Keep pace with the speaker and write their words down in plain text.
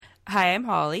Hi, I'm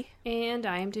Holly. And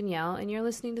I am Danielle, and you're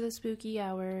listening to the Spooky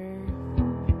Hour.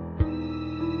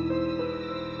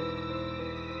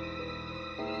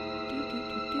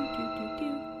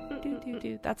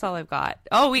 That's all I've got.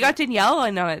 Oh, we got Danielle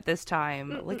in on it this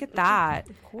time. Look at that.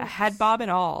 A head bob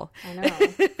and all. I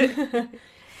know.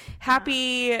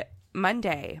 Happy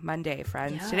Monday,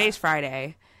 friends. Yeah. Today's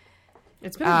Friday.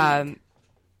 It's been a week.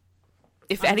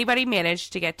 If anybody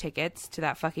managed to get tickets to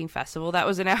that fucking festival that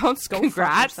was announced,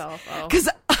 congrats. Because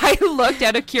I looked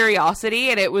out of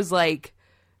curiosity and it was like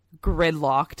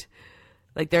gridlocked.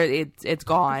 Like it's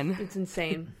gone. It's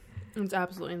insane. It's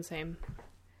absolutely insane.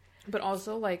 But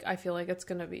also, like, I feel like it's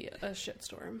gonna be a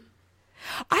shitstorm.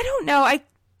 I don't know. I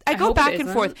go back and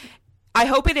forth. I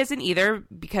hope it isn't either,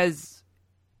 because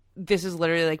this is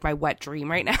literally like my wet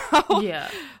dream right now. Yeah.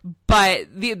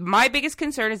 But my biggest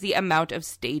concern is the amount of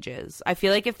stages. I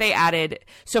feel like if they added,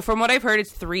 so from what I've heard,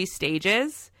 it's 3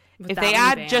 stages. If they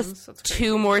add just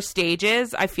 2 more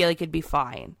stages, I feel like it'd be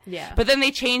fine. Yeah. But then they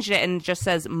changed it and it just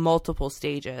says multiple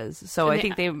stages. So I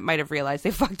think they might have realized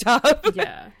they fucked up.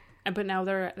 Yeah. But now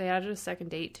they added a second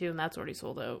date too, and that's already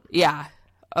sold out. Yeah.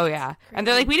 Oh yeah. And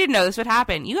they're like, we didn't know this would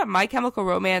happen. You got My Chemical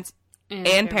Romance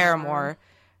and Paramore.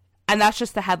 And that's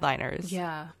just the headliners.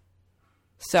 Yeah.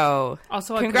 So,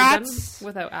 also, congrats.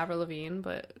 Without Avril Lavigne,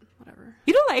 but whatever.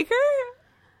 You don't like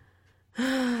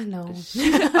her? No.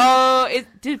 Oh,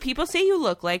 did people say you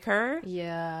look like her?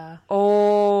 Yeah.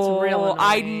 Oh, it's real annoying.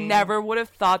 I never would have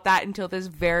thought that until this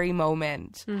very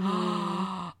moment.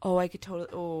 Mm-hmm. Oh, I could totally.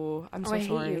 Oh, I'm so sorry.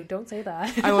 I hate you. Don't say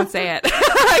that. I won't say it.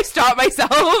 I stopped myself.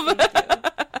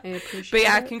 I appreciate But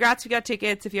yeah, it. congrats. We got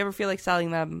tickets. If you ever feel like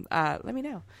selling them, let me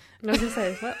know. I was gonna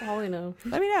say, let Holly know.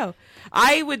 Let me know.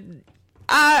 I would,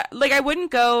 I wouldn't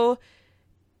go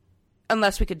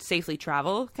unless we could safely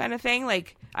travel, kind of thing.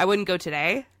 Like, I wouldn't go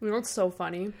today. You know what's so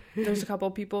funny? There's a couple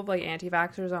of people, like,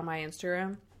 anti-vaxxers on my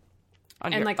Instagram. I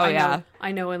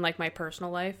know in, like, my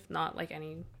personal life, not, like,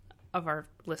 any of our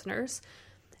listeners.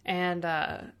 And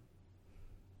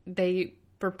they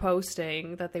were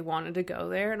posting that they wanted to go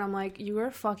there. And I'm like, you are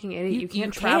a fucking idiot. You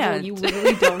can't travel. You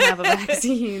literally don't have a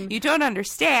vaccine. You don't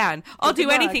understand. I'll do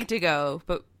anything to go.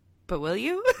 But will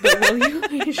you? But will you?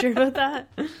 Are you sure about that?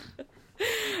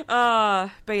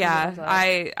 But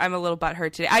yeah, I'm a little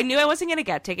butthurt today. I knew I wasn't gonna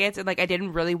get tickets, and like I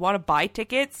didn't really want to buy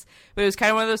tickets, but it was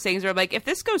kind of one of those things where I'm like, if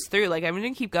this goes through, like I'm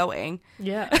gonna keep going.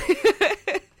 Yeah.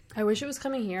 I wish it was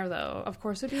coming here though. Of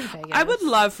course it'd be in Vegas. I would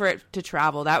love for it to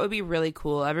travel. That would be really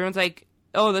cool. Everyone's like,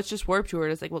 oh, that's just Warped Tour.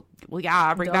 And it's like, well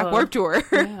yeah, bring back Warped Tour.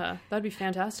 Yeah, that'd be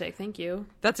fantastic. Thank you.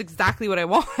 That's exactly what I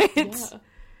want. Yeah.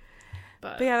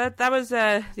 But yeah, that was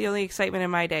the only excitement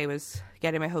in my day, was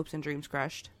getting my hopes and dreams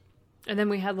crushed. And then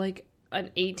we had like an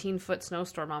 18-foot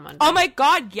snowstorm on Monday. Oh my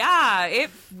god, yeah.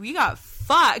 We got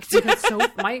fucked.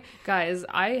 Guys,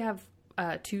 I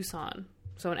have Tucson,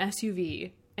 so an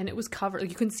SUV, and it was covered. Like,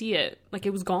 you couldn't see it. Like,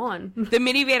 it was gone. The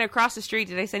minivan across the street,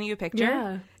 did I send you a picture?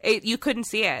 Yeah. You couldn't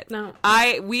see it. No.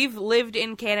 We've lived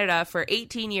in Canada for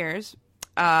 18 years.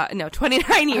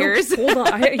 29 years. Hold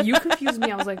on. You confused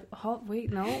me. I was like, oh,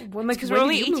 wait, no. Well, like, because we're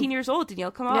only 18 years old,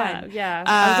 Danielle. Come on. Yeah.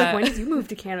 I was like, when did you move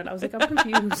to Canada? I was like, I'm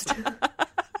confused.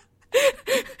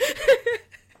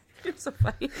 You're so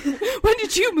funny. When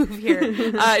did you move here?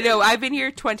 No, I've been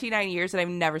here 29 years and I've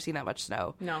never seen that much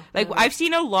snow. No. Like, I've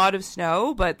seen a lot of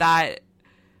snow, but I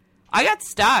got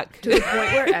stuck. To the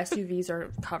point where SUVs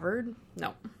are covered?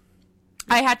 No.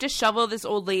 I had to shovel this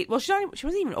old lady. Well, she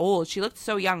wasn't even old. She looked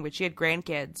so young, but she had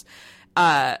grandkids.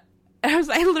 And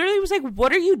I literally was like,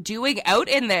 what are you doing out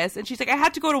in this? And she's like, I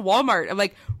had to go to Walmart. I'm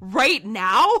like, right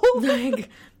now? Like,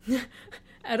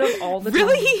 out of all the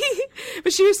really?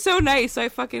 But she was so nice, so I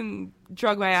fucking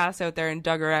drug my ass out there and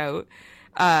dug her out.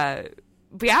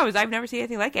 But yeah, I've never seen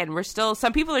anything like it. And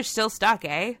some people are still stuck,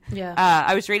 eh? Yeah.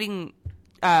 I was reading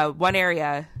one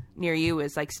area near you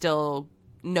is like still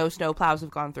no snow plows have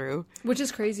gone through. Which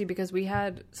is crazy because we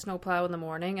had snow plow in the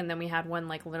morning and then we had one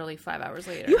like literally 5 hours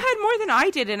later. You had more than I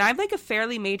did, and I'm like a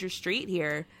fairly major street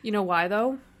here. You know why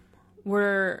though?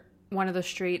 We're one of the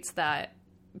streets that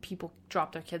people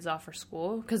drop their kids off for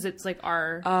school, because it's like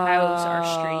our house, our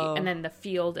street, and then the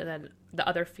field, and then the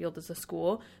other field is a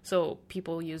school. So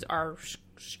people use our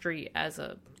street as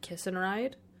a kiss and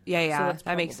ride. Yeah, so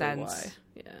that makes sense.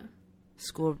 Why. Yeah.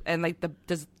 School, and like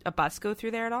does a bus go through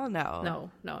there at all?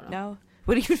 No.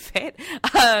 Wouldn't even fit.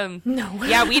 No.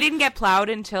 Yeah, we didn't get plowed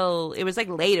until it was like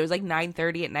late. It was like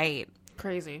 9:30 at night.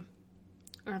 Crazy.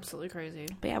 Absolutely crazy.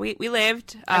 But yeah, we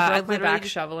lived. I broke my back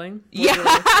shoveling. Yeah.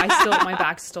 My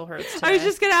back still hurts today. I was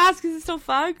just gonna ask, is it still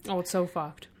fucked? Oh, it's so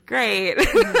fucked. Great.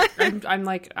 I'm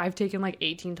like, I've taken like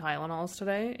 18 Tylenols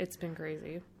today. It's been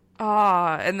crazy.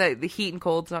 And the heat and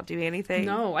cold's not doing anything.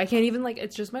 No, I can't even, like,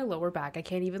 it's just my lower back. I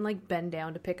can't even, like, bend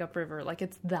down to pick up River. Like,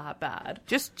 it's that bad.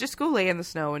 Just go lay in the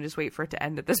snow and just wait for it to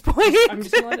end at this point. I'm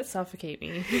just gonna let it suffocate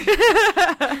me.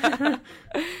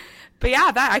 But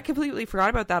yeah, I completely forgot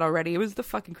about that already. It was the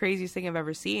fucking craziest thing I've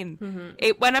ever seen. Mm-hmm.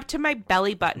 It went up to my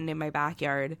belly button in my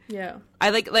backyard. Yeah.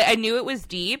 I knew it was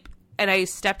deep, and I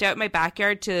stepped out in my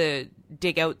backyard to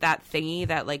dig out that thingy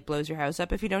that, like, blows your house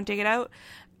up if you don't dig it out.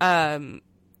 And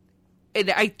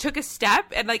I took a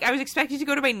step, and, like, I was expecting to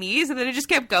go to my knees, and then it just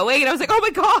kept going, and I was like, oh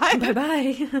my god!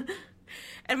 Bye-bye.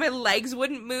 And my legs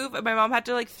wouldn't move, and my mom had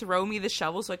to, like, throw me the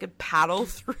shovel so I could paddle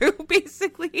through,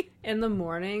 basically. In the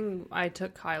morning, I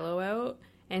took Kylo out,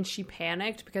 and she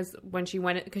panicked because when she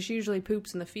went, because she usually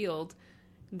poops in the field,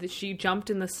 she jumped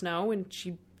in the snow, and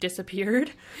she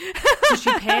disappeared. So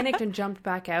she panicked and jumped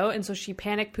back out, and so she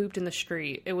panic pooped in the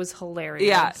street. It was hilarious.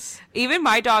 Yeah. Even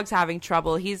my dog's having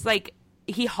trouble. He's, like,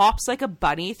 he hops like a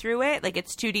bunny through it. Like,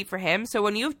 it's too deep for him. So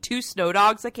when you have two snow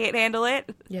dogs that can't handle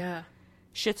it, yeah,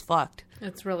 shit's fucked.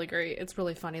 It's really great. It's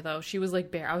really funny, though. She was, like,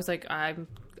 bare. I was like, I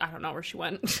don't know where she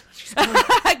went. She's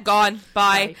gone.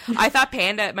 Bye. I thought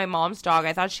Panda, my mom's dog,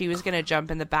 I thought she was going to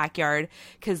jump in the backyard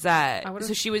because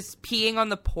so she was peeing on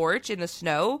the porch in the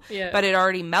snow, but it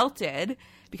already melted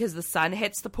because the sun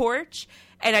hits the porch.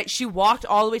 And she walked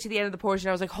all the way to the end of the porch, and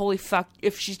I was like, holy fuck,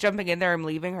 if she's jumping in there, I'm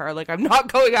leaving her. Like, I'm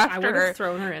not going after her. I would have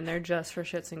thrown her in there just for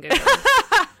shits and giggles.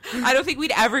 I don't think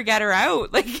we'd ever get her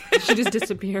out. Like, she'd just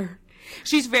disappear.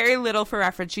 She's very little for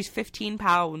reference. She's 15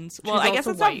 pounds. Well, I guess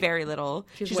it's not very little.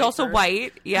 She's also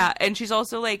white. Yeah. And she's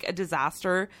also, like, a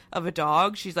disaster of a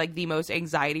dog. She's, like, the most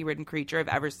anxiety-ridden creature I've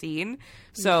ever seen.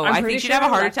 So I think she'd have a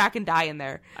heart attack and die in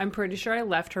there. I'm pretty sure I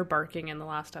left her barking in the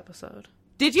last episode.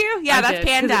 Did you? Yeah, that's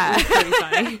Panda. It was pretty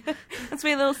funny. That's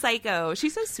my little psycho.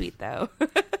 She's so sweet, though.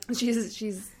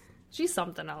 She's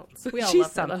something else. We all she's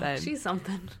love her, something. Though. She's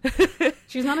something.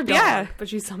 She's not a dog, but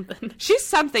she's something. She's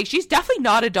something. She's definitely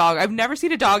not a dog. I've never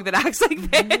seen a dog that acts like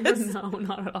this. No,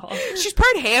 not at all. She's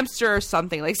part hamster or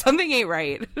something. Like, something ain't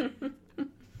right.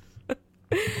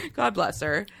 God bless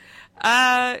her.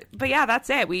 But yeah,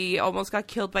 that's it. We almost got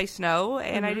killed by snow,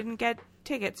 and I didn't get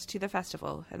tickets to the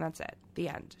festival, and that's it. The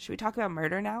end. Should we talk about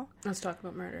murder now? Let's talk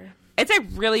about murder. It's a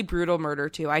really brutal murder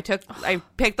too. I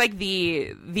picked like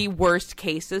the worst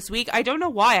case this week. I don't know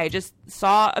why. I just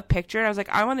saw a picture and I was like,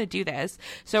 I want to do this.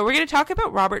 So we're going to talk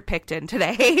about Robert Pickton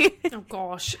today. Oh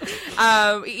gosh.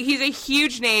 He's a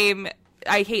huge name.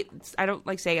 I don't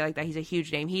like saying it like that. He's a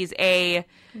huge name. He's a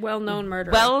well-known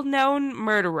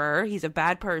murderer. He's a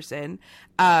bad person.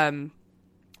 And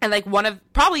like one of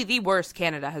probably the worst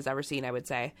Canada has ever seen, I would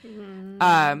say.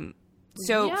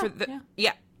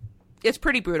 It's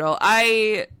pretty brutal.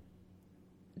 I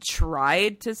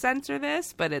tried to censor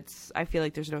this, but I feel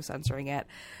like there's no censoring it.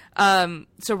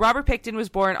 So Robert Pickton was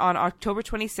born on October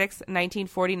 26th,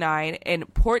 1949 in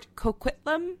Port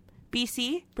Coquitlam,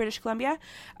 BC, British Columbia.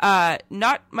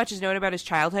 Not much is known about his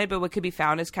childhood, but what could be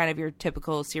found is kind of your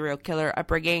typical serial killer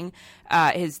upbringing.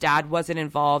 His dad wasn't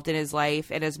involved in his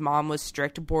life, and his mom was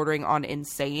strict, bordering on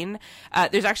insane.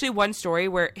 There's actually one story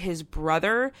where his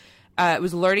brother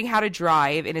was learning how to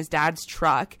drive in his dad's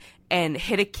truck and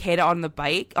hit a kid on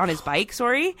his bike,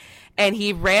 and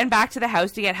he ran back to the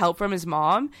house to get help from his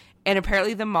mom, and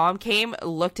apparently the mom came,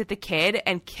 looked at the kid,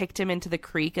 and kicked him into the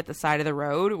creek at the side of the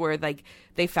road where like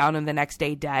they found him the next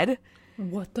day dead.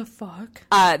 What the fuck?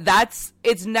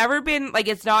 It's never been, like,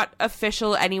 it's not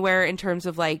official anywhere in terms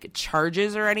of like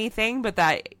charges or anything, but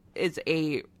that is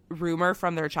a rumor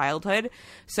from their childhood.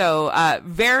 So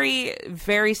very,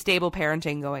 very stable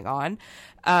parenting going on.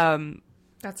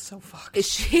 That's so fucked.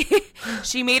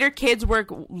 She made her kids work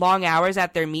long hours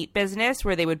at their meat business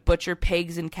where they would butcher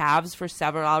pigs and calves for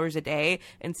several hours a day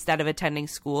instead of attending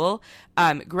school.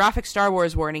 Graphic Star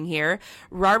Wars warning here.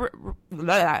 Robert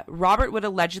would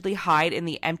allegedly hide in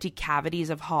the empty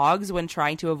cavities of hogs when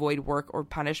trying to avoid work or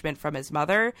punishment from his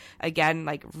mother. Again,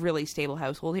 like, really stable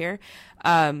household here.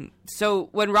 So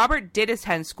when Robert did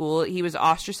attend school, he was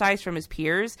ostracized from his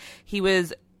peers. He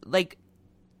was like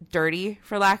dirty,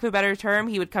 for lack of a better term.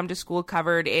 He would come to school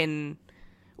covered in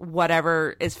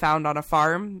whatever is found on a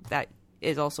farm that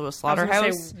is also a slaughterhouse. I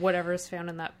was gonna say whatever is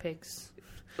found in that pig's.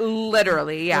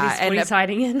 Literally, yeah. What he's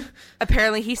hiding in.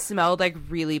 Apparently, he smelled like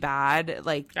really bad,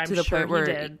 like to the point where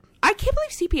he did. I can't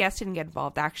believe CPS didn't get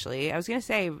involved. Actually, I was gonna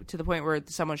say to the point where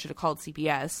someone should have called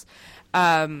CPS.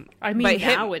 I mean,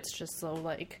 now it's just so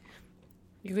like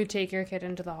you could take your kid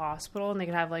into the hospital and they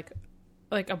could have like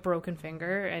a broken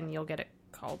finger and you'll get it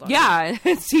called on. Yeah,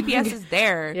 CPS is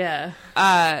there. Yeah.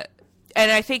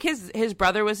 And I think his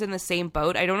brother was in the same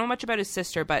boat. I don't know much about his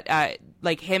sister, but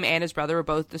like him and his brother were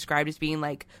both described as being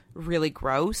like really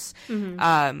gross.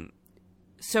 Mm-hmm.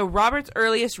 So Robert's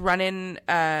earliest run-in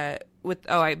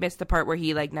I missed the part where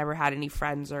he like never had any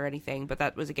friends or anything, but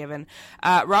that was a given.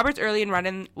 Robert's early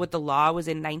run-in with the law was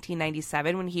in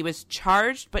 1997 when he was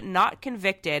charged but not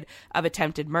convicted of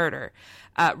attempted murder.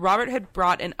 Robert had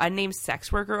brought an unnamed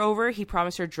sex worker over. He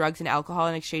promised her drugs and alcohol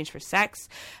in exchange for sex.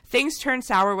 Things turned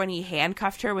sour when he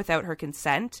handcuffed her without her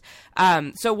consent.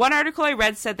 So one article I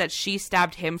read said that she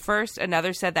stabbed him first.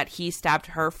 Another said that he stabbed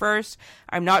her first.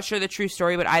 I'm not sure the true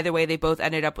story, but either way, they both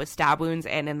ended up with stab wounds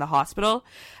and in the hospital.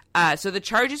 So the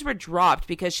charges were dropped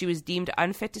because she was deemed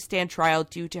unfit to stand trial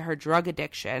due to her drug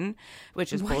addiction,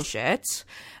 which is bullshit.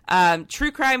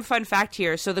 True crime fun fact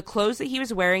here. So the clothes that he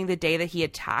was wearing the day that he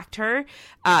attacked her,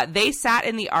 they sat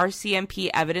in the RCMP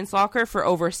evidence locker for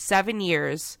over 7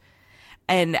 years.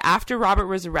 And after Robert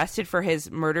was arrested for his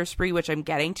murder spree, which I'm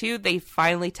getting to, they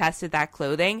finally tested that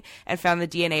clothing and found the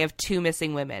DNA of 2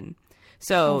 missing women.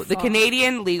 So the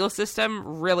Canadian legal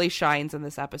system really shines in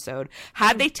this episode.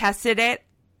 Had they tested it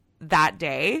that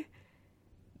day,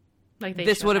 like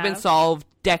this would have been solved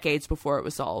decades before it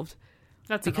was solved.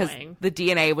 That's because annoying. The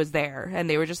DNA was there, and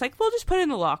they were just like, "We'll just put it in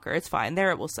the locker. It's fine.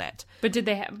 There it will sit." But did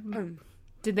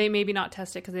they maybe not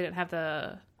test it because they didn't have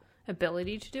the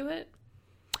ability to do it?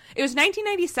 It was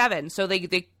 1997, so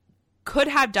they could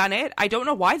have done it. I don't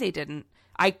know why they didn't.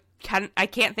 I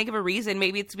can't think of a reason.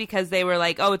 Maybe it's because they were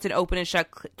like, "Oh, it's an open and shut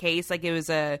case. Like it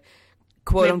was a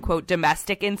quote-unquote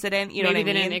domestic incident," you know what I mean?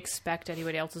 Maybe they didn't expect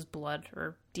anybody else's blood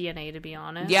or DNA to be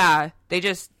on it. Yeah,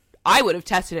 I would have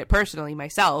tested it personally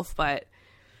myself, but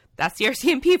that's the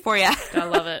RCMP for you. I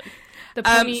love it. The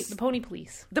pony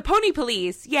police. The pony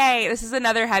police. Yay, this is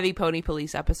another heavy pony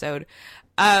police episode.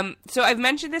 So I've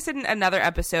mentioned this in another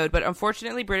episode, but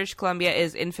unfortunately British Columbia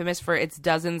is infamous for its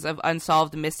dozens of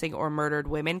unsolved missing or murdered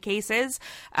women cases.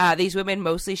 These women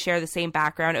mostly share the same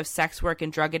background of sex work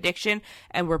and drug addiction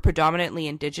and were predominantly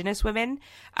Indigenous women.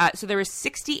 So there were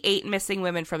 68 missing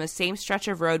women from the same stretch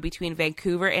of road between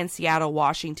Vancouver and Seattle,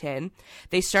 Washington.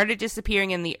 They started disappearing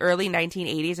in the early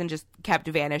 1980s and just kept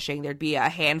vanishing. There'd be a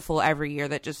handful every year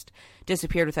that just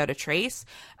disappeared without a trace.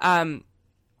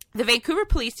 The Vancouver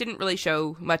police didn't really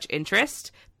show much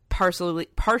interest,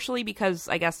 partially because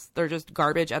I guess they're just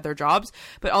garbage at their jobs,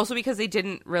 but also because they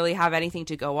didn't really have anything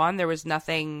to go on. There was no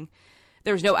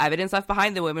evidence left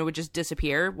behind. The women would just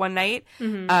disappear one night.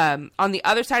 Mm-hmm. On the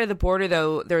other side of the border,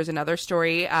 though, there was another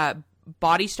story.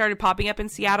 Bodies started popping up in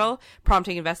Seattle,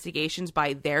 prompting investigations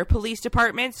by their police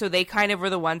department. So they kind of were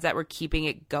the ones that were keeping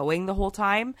it going the whole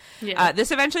time. Yeah.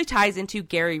 This eventually ties into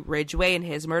Gary Ridgway and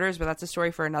his murders, but that's a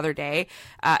story for another day.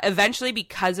 Eventually,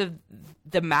 because of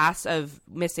the mass of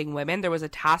missing women, there was a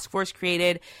task force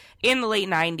created in the late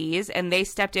 90s, and they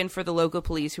stepped in for the local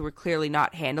police who were clearly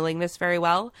not handling this very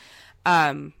well.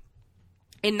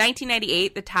 In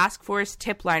 1998, the task force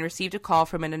tip line received a call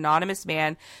from an anonymous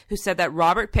man who said that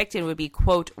Robert Pickton would be,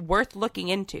 quote, worth looking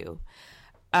into.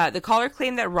 The caller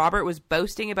claimed that Robert was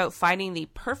boasting about finding the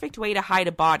perfect way to hide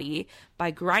a body by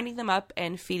grinding them up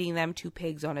and feeding them to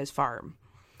pigs on his farm.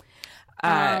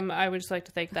 I would just like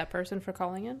to thank that person for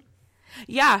calling in.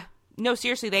 Yeah. No,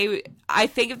 seriously, I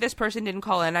think if this person didn't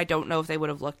call in, I don't know if they would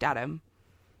have looked at him.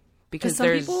 Because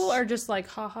some people are just like,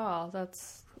 haha,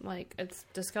 that's... like, it's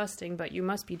disgusting, but you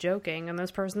must be joking. And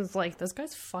this person's like, this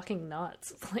guy's fucking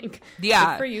nuts. Like,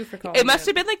 yeah, good for you for calling it. Must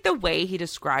have been like the way he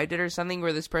described it or something,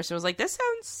 where this person was like, this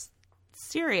sounds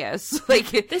serious. Like,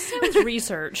 this sounds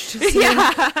researched.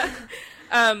 Yeah.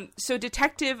 So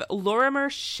Detective Lorimer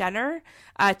Schenner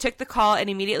took the call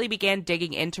and immediately began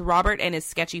digging into Robert and his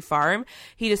sketchy farm.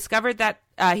 He discovered the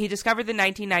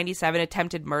 1997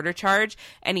 attempted murder charge,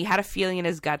 and he had a feeling in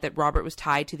his gut that Robert was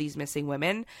tied to these missing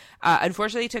women.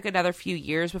 Unfortunately, it took another few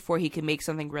years before he could make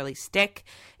something really stick.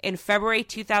 In February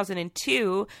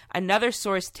 2002, another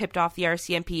source tipped off the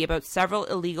RCMP about several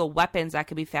illegal weapons that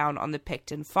could be found on the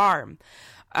Pickton farm.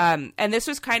 And this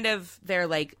was kind of their,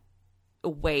 like, a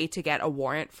way to get a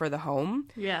warrant for the home.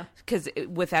 Yeah. Because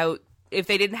if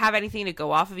they didn't have anything to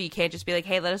go off of, you can't just be like,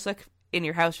 hey, let us look in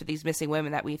your house for these missing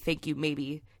women that we think you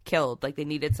maybe killed. Like, they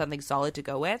needed something solid to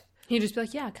go with. You just be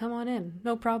like, yeah, come on in.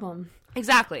 No problem.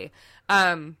 Exactly.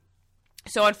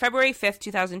 So on February 5th,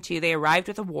 2002, they arrived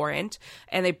with a warrant,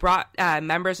 and they brought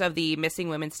members of the Missing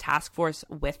Women's Task Force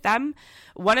with them.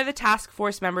 One of the task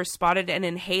force members spotted an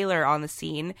inhaler on the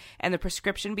scene, and the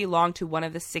prescription belonged to one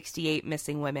of the 68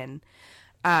 missing women.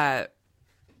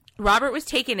 Robert was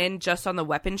taken in just on the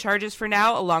weapon charges for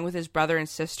now, along with his brother and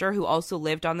sister, who also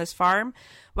lived on this farm.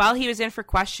 While he was in for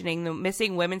questioning, the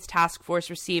Missing Women's Task Force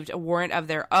received a warrant of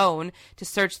their own to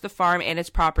search the farm and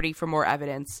its property for more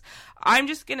evidence. I'm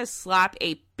just going to slap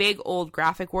a big old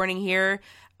graphic warning here.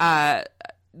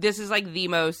 This is like the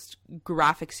most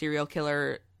graphic serial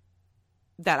killer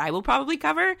that I will probably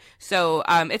cover. So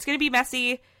it's going to be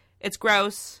messy. It's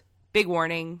gross. Big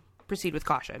warning. Proceed with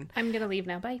caution. I'm going to leave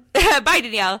now. Bye. Bye,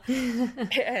 Danielle.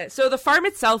 So the farm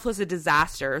itself was a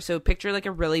disaster. So picture like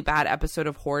a really bad episode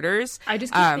of Hoarders. I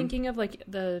just keep thinking of like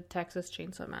the Texas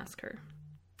Chainsaw Massacre.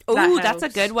 Oh, that's a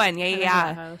good one.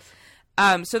 Yeah.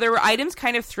 So there were items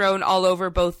kind of thrown all over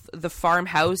both the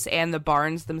farmhouse and the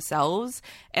barns themselves.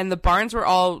 And the barns were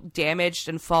all damaged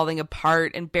and falling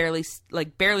apart and barely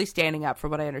standing up, from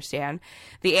what I understand.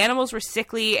 The animals were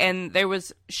sickly and there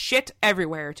was shit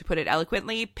everywhere, to put it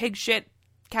eloquently. Pig shit,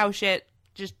 cow shit,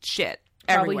 just shit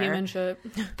everywhere.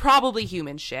 Probably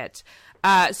human shit.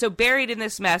 So buried in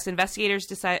this mess, investigators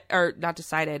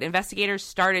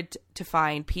started to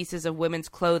find pieces of women's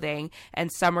clothing,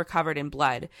 and some were covered in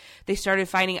blood. They started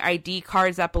finding ID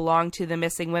cards that belonged to the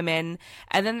missing women,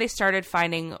 and then they started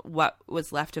finding what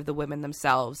was left of the women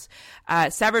themselves.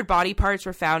 Severed body parts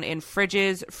were found in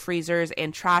fridges, freezers,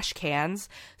 and trash cans.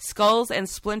 Skulls and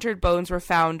splintered bones were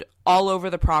found all over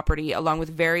the property, along with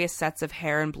various sets of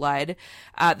hair and blood.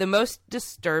 The most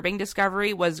disturbing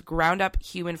discovery was ground up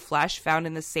human flesh found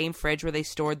in the same fridge where they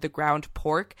stored the ground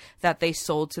pork that they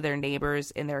sold to their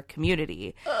neighbors in their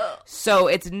community. So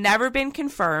it's never been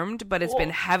confirmed, but it's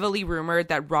been heavily rumored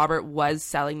that Robert was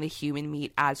selling the human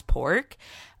meat as pork.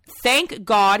 Thank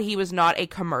God he was not a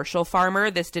commercial farmer.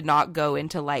 This did not go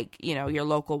into like, your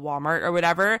local Walmart or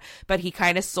whatever, but he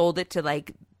kind of sold it to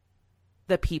like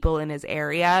the people in his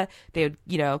area. They would,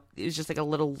 it was just like a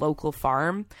little local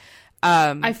farm.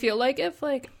 I feel like if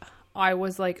like I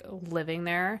was like living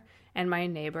there and my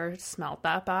neighbor smelled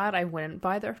that bad, I wouldn't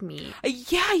buy their meat.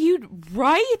 Yeah,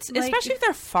 right? Like, especially if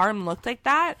their farm looked like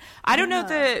that. I don't know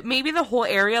if maybe the whole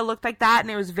area looked like that and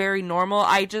it was very normal.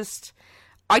 I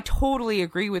totally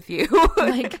agree with you.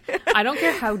 Like, I don't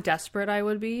care how desperate I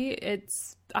would be.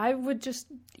 I would just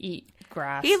eat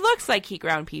grass. He looks like he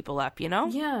ground people up,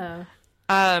 Yeah.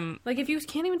 Like, if you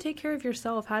can't even take care of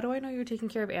yourself, how do I know you're taking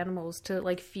care of animals to,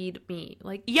 like, feed me?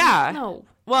 Like, yeah. No.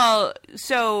 Well,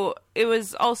 so it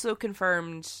was also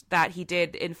confirmed that he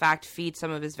did, in fact, feed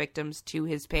some of his victims to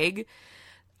his pigs,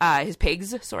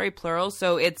 plural.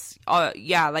 So it's,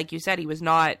 like you said, he was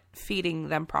not feeding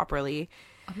them properly.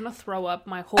 I'm gonna throw up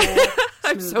my whole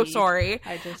I'm so sorry.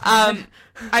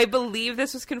 I believe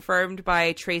this was confirmed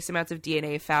by trace amounts of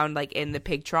DNA found, like, in the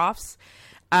pig troughs.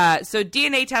 So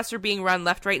DNA tests were being run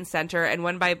left, right, and center, and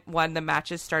one by one, the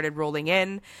matches started rolling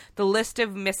in. The list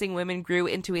of missing women grew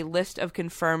into a list of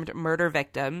confirmed murder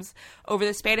victims. Over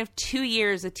the span of 2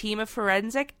 years, a team of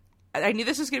I knew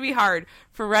this was going to be hard,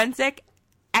 forensic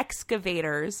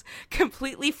excavators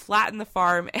completely flattened the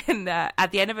farm, and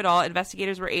at the end of it all,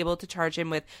 investigators were able to charge him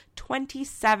with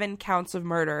 27 counts of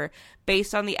murder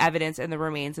based on the evidence and the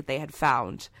remains that they had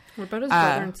found. What about his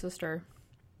brother and sister?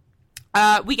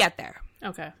 We get there.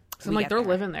 Okay. So, they're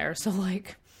living there, so,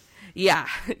 like... Yeah.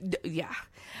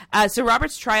 So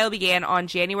Robert's trial began on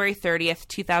January 30th,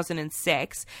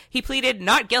 2006. He pleaded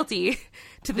not guilty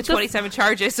to the 27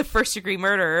 charges of first-degree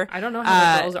murder. I don't know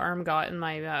how the girl's arm got in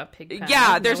my pig pen.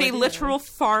 Yeah, there's a literal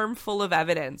farm full of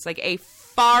evidence. Like, a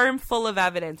farm full of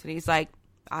evidence. And he's like,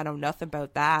 I know nothing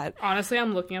about that. Honestly,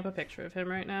 I'm looking up a picture of him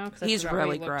right now. He's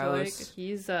really gross. Like.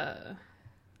 He's, something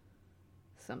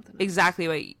else. Exactly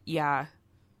what... Yeah.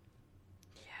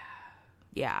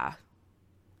 Yeah.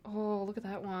 Oh, look at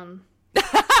that one.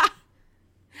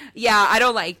 Yeah, I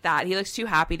don't like that. He looks too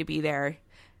happy to be there.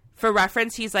 For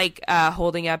reference, he's like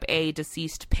holding up a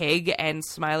deceased pig and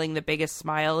smiling the biggest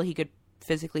smile he could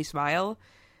physically smile.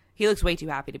 He looks way too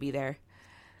happy to be there.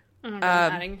 I'm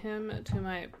adding him to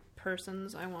my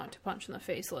persons I want to punch in the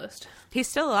face list. He's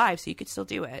still alive, so you could still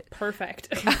do it.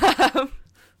 Perfect.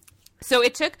 So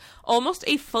it took almost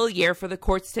a full year for the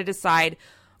courts to decide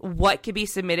what could be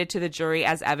submitted to the jury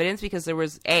as evidence, because there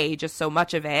was A, just so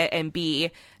much of it, and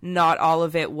B, not all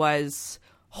of it was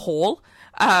whole.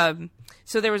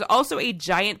 So there was also a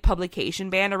giant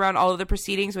publication ban around all of the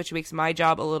proceedings, which makes my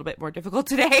job a little bit more difficult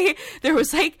today. There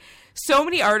was like so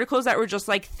many articles that were just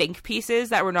like think pieces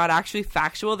that were not actually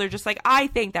factual. They're just like, I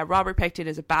think that Robert Pickton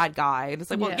is a bad guy. And it's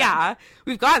like, well, yeah,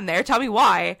 we've gotten there. Tell me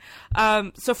why.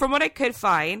 So from what I could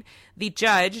find, the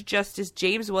judge, Justice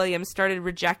James Williams, started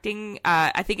rejecting,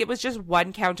 I think it was just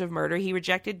one count of murder he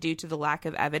rejected due to the lack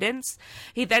of evidence.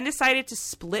 He then decided to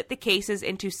split the cases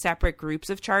into separate groups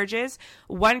of charges.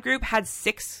 One group had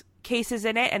 6 cases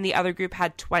in it, and the other group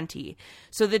had 20.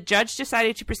 So the judge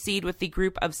decided to proceed with the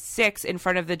group of 6 in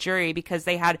front of the jury because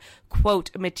they had,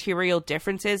 quote, material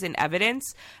differences in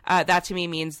evidence. That to me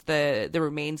means the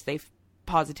remains they've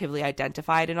positively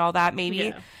identified and all that,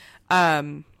 maybe. Yeah.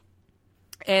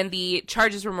 And the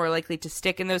charges were more likely to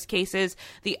stick in those cases.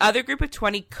 The other group of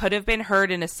 20 could have been heard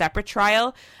in a separate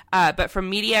trial, but from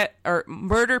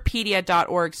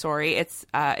murderpedia.org,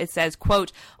 it says,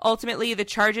 quote, ultimately, the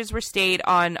charges were stayed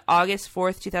on August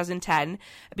 4th, 2010.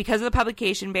 Because of the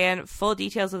publication ban, full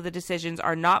details of the decisions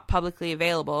are not publicly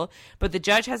available, but the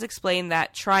judge has explained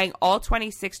that trying all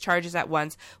 26 charges at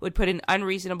once would put an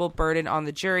unreasonable burden on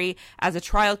the jury, as a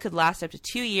trial could last up to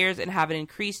 2 years and have an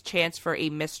increased chance for a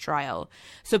mistrial.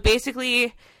 So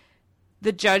basically,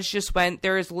 the judge just went,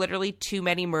 there is literally too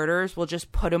many murders. We'll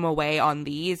just put them away on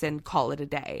these and call it a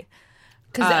day.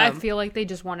 Because I feel like they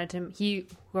just wanted to,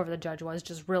 whoever the judge was,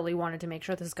 just really wanted to make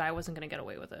sure this guy wasn't going to get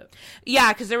away with it.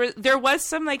 Yeah, because there was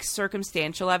some like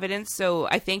circumstantial evidence. So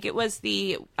I think it was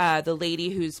the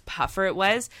lady whose puffer it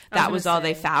was. That was all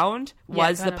they found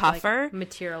was the puffer. Like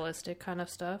materialistic kind of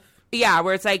stuff. Yeah,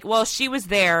 where it's like, well, she was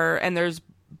there and there's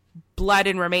blood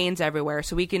and remains everywhere,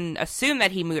 so we can assume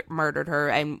that he murdered her,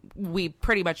 and we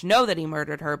pretty much know that he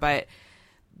murdered her, but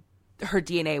her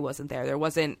DNA wasn't there. There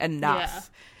wasn't enough. Yeah.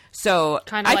 So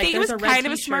I think it was kind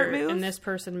of a smart move. And this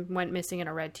person went missing in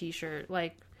a red t-shirt,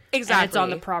 like exactly. And it's on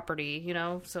the property,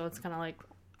 so it's kind of like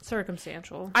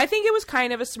circumstantial. I think it was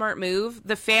kind of a smart move.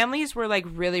 The families were like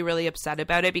really, really upset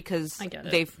about it because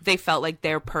they felt like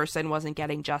their person wasn't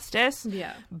getting justice.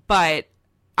 Yeah, but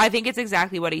I think it's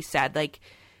exactly what he said. Like,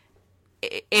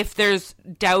 if there's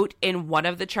doubt in one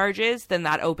of the charges, then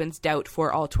that opens doubt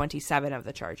for all 27 of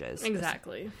the charges.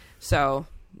 Exactly. So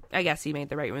I guess he made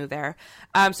the right move there.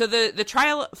 So the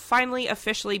trial finally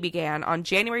officially began on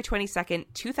January 22nd,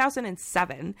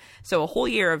 2007. So a whole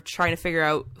year of trying to figure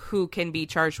out who can be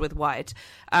charged with what.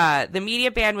 The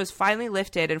media ban was finally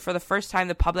lifted, and for the first time,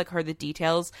 the public heard the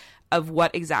details of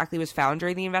what exactly was found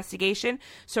during the investigation.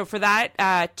 So for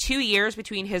that 2 years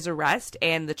between his arrest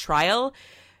and the trial,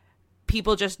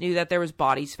 people just knew that there was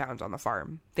bodies found on the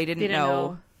farm. They didn't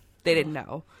know. They didn't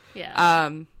know. Yeah.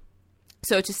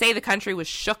 So to say the country was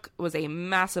shook was a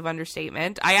massive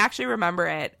understatement. I actually remember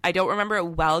it. I don't remember it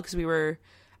well because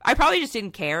I probably just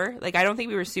didn't care. Like, I don't think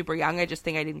we were super young. I just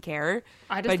think I didn't care.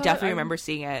 But I definitely remember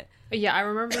seeing it. Yeah, I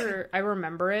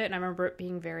remember it, and I remember it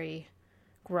being very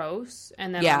gross,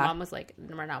 and then my mom was like,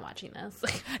 we're not watching this.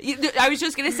 I was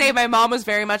just gonna say, my mom was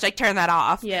very much like, turn that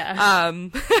off. Yeah.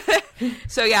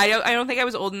 So yeah, I don't think I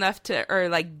was old enough to or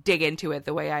like dig into it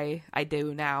the way I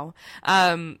do now.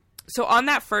 So on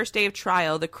that first day of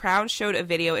trial, the Crown showed a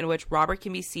video in which Robert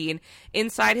can be seen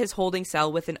inside his holding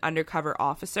cell with an undercover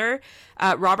officer.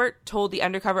 Robert told the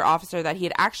undercover officer that he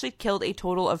had actually killed a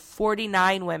total of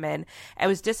 49 women and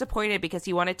was disappointed because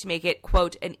he wanted to make it,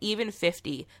 quote, an even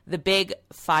 50, the big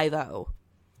 50.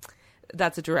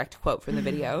 That's a direct quote from the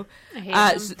video. I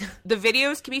hate so the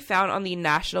videos can be found on the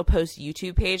National Post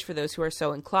YouTube page for those who are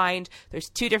so inclined. There's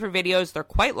 2 different videos. They're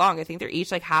quite long. I think they're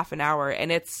each like half an hour,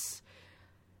 and it's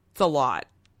a lot.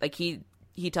 Like, he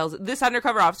tells this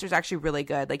undercover officer is actually really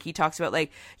good. Like, he talks about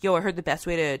like, yo, I heard the best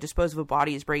way to dispose of a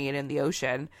body is bringing it in the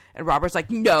ocean, and Robert's like,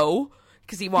 no,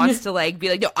 because he wants to like be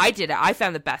like, no, I did it. I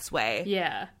found the best way.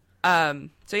 Yeah.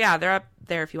 So yeah, they're up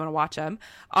there if you want to watch them.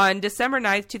 On December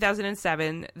 9th,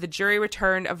 2007, the jury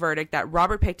returned a verdict that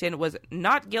Robert Pickton was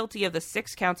not guilty of the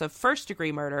 6 counts of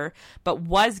first-degree murder, but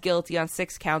was guilty on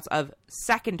 6 counts of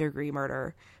second-degree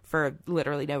murder for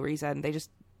literally no reason. They just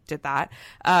did that.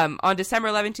 On December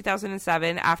 11,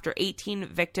 2007, after 18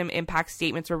 victim impact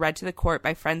statements were read to the court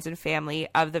by friends and family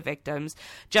of the victims,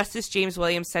 Justice James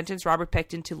Williams sentenced Robert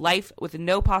Pickton to life with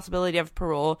no possibility of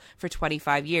parole for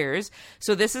 25 years.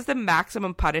 So this is the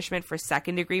maximum punishment for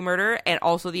second-degree murder, and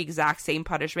also the exact same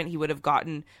punishment he would have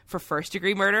gotten for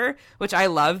first-degree murder, which I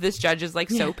love. This judge is like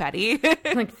so petty.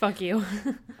 Like, fuck you.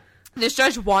 This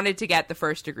judge wanted to get the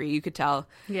first degree, you could tell.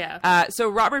 Yeah. So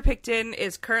Robert Pickton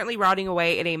is currently rotting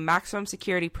away in a maximum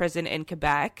security prison in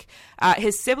Quebec.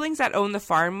 His siblings that own the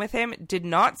farm with him did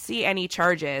not see any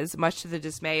charges, much to the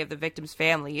dismay of the victims'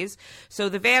 families. So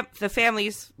the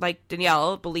families, like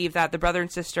Danielle, believe that the brother and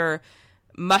sister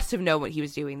must have known what he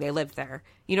was doing. They lived there.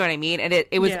 You know what I mean? And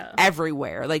it was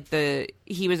everywhere. Like,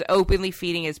 he was openly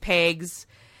feeding his pigs.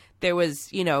 There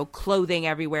was, clothing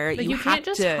everywhere. Like, you can't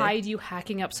just hide you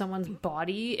hacking up someone's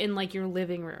body in, like, your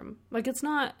living room. Like, it's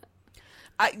not...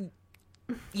 I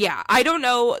don't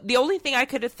know. The only thing I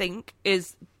could have thinked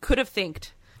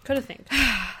Could have think.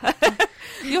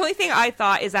 The only thing I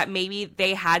thought is that maybe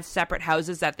they had separate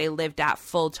houses that they lived at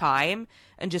full time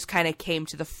and just kind of came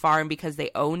to the farm because they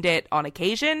owned it on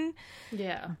occasion.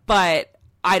 Yeah. But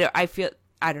I don't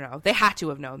know. They had to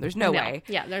have known. There's no way.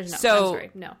 Yeah, there's no. So, I'm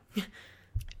sorry. No.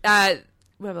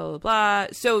 Blah, blah, blah, blah.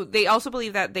 So they also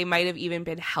believe that they might have even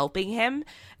been helping him.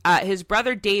 His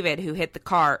brother David, who hit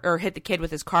the kid with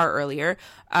his car earlier,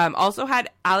 also had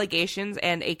allegations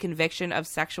and a conviction of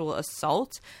sexual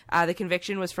assault. The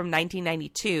conviction was from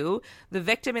 1992. The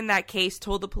victim in that case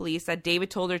told the police that David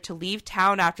told her to leave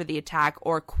town after the attack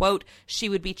or, quote, she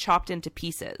would be chopped into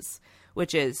pieces,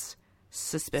 which is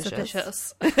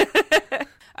suspicious.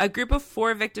 A group of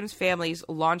 4 victims' families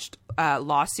launched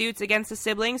lawsuits against the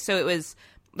siblings. So it was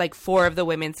like 4 of the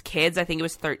women's kids. I think it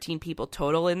was 13 people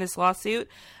total in this lawsuit.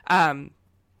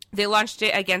 They launched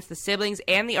it against the siblings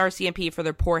and the RCMP for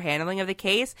their poor handling of the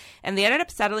case. And they ended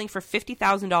up settling for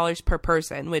 $50,000 per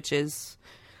person, which is,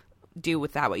 do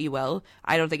with that what you will.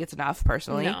 I don't think it's enough,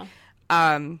 personally.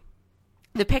 No.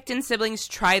 The Pickton siblings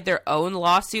tried their own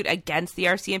lawsuit against the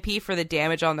RCMP for the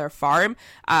damage on their farm.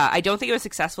 I don't think it was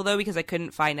successful, though, because I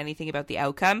couldn't find anything about the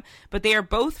outcome. But they are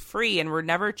both free and were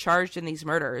never charged in these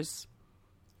murders.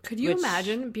 Could you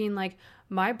imagine being like,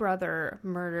 my brother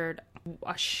murdered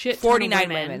a shit ton 49 of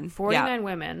women. 49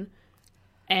 women.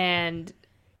 And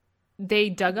they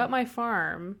dug up my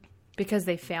farm because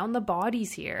they found the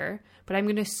bodies here, but I'm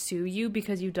going to sue you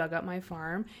because you dug up my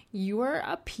farm. You are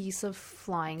a piece of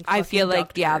flying I feel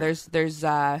like, doctor. there's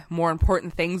more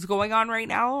important things going on right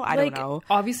now. I don't know.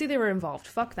 Obviously, they were involved.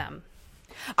 Fuck them.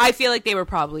 I feel like they were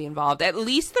probably involved. At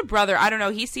least the brother, I don't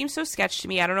know. He seems so sketch to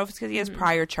me. I don't know if it's because he has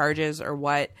prior charges or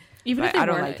what. Even if they I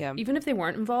don't weren't, like him. Even if they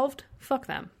weren't involved, fuck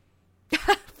them.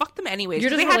 Fuck them anyways.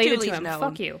 You're just they had related to, to him. known.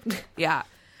 Fuck you. Yeah.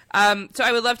 So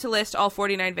I would love to list all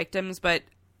 49 victims, but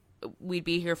we'd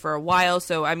be here for a while,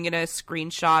 so I'm going to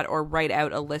screenshot or write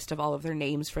out a list of all of their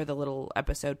names for the little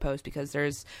episode post because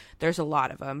there's a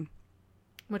lot of them.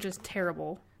 Which is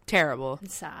terrible. Terrible. And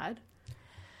sad.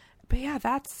 But yeah,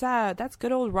 that's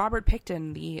good old Robert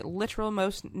Pickton, the literal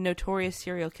most notorious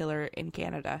serial killer in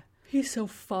Canada. He's so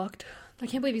fucked. I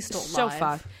can't believe he's still So alive.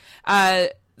 fucked.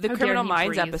 The How Criminal dare he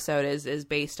Minds breathe. episode is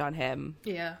based on him.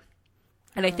 Yeah.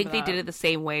 And I think they did it the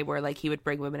same way where like he would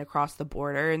bring women across the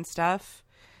border and stuff.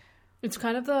 It's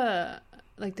kind of the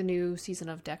new season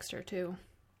of Dexter too.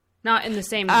 Not in the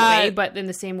same way, but in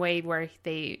the same way where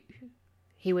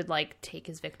he would like take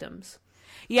his victims.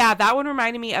 Yeah, that one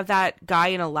reminded me of that guy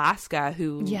in Alaska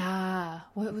who... Yeah.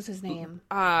 What was his name?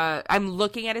 I'm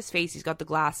looking at his face. He's got the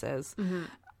glasses. Mm-hmm.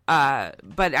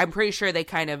 But I'm pretty sure they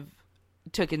kind of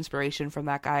took inspiration from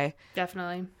that guy.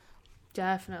 Definitely.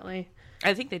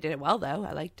 I think they did it well, though.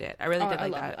 I liked it. I really did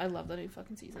like that. I love the new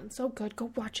fucking season. So good.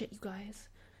 Go watch it, you guys.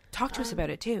 Talk to us about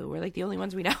it, too. We're like the only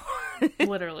ones we know.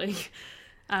 Literally.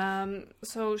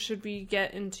 So should we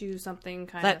get into something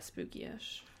kind of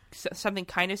spooky-ish? Something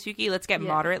kind of spooky? Let's get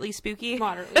moderately spooky.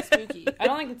 Moderately spooky. I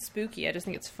don't think it's spooky. I just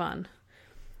think it's fun.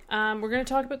 We're going to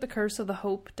talk about the curse of the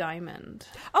Hope Diamond.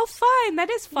 Oh, fun. That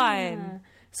is fun. Yeah.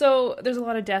 So there's a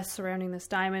lot of deaths surrounding this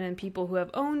diamond and people who have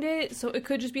owned it. So it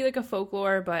could just be like a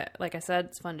folklore, but like I said,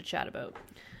 it's fun to chat about.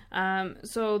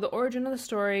 So the origin of the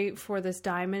story for this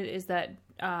diamond is that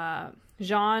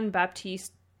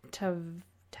Jean-Baptiste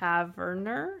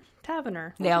Taverner?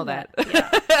 Nailed it.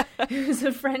 Yeah. He was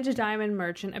a French diamond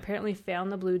merchant, apparently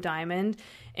found the blue diamond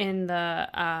in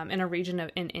a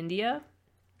region in India.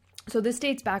 So this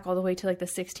dates back all the way to like the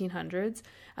 1600s.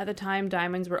 At the time,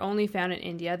 diamonds were only found in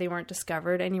India. They weren't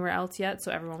discovered anywhere else yet.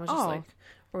 So everyone was just like,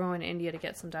 we're going to India to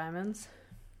get some diamonds.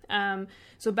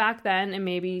 So back then, and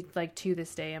maybe like to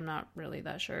this day, I'm not really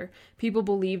that sure, people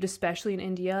believed, especially in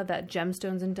India, that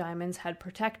gemstones and diamonds had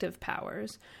protective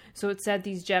powers. So it said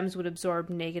these gems would absorb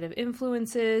negative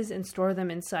influences and store them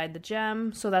inside the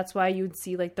gem. So that's why you would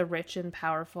see like the rich and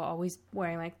powerful always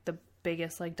wearing like the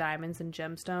biggest like diamonds and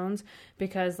gemstones,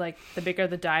 because like the bigger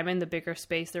the diamond, the bigger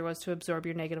space there was to absorb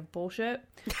your negative bullshit.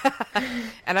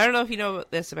 And I don't know if you know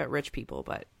this about rich people,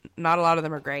 but not a lot of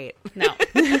them are great. No.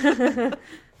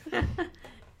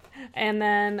 And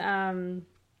then I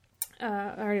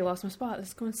already lost my spot. This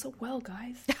is going so well,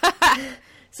 guys.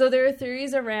 So there are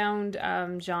theories around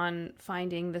John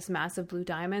finding this massive blue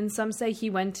diamond. Some say he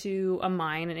went to a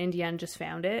mine in India and just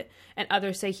found it, and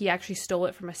others say he actually stole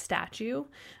it from a statue.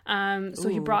 So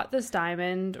he brought this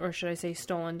diamond, or should I say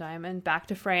stolen diamond, back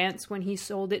to France when he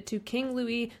sold it to King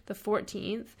Louis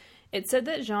XIV. It said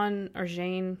that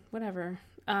Jean, whatever,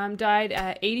 died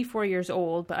at 84 years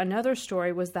old, but another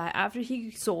story was that after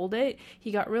he sold it,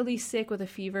 he got really sick with a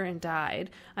fever and died.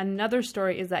 Another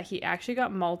story is that he actually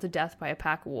got mauled to death by a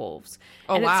pack of wolves.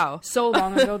 Oh, and wow. It's so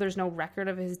long ago, there's no record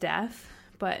of his death,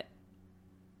 but...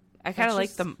 I kind of like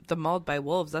the mauled by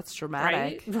wolves. That's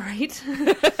dramatic. Right?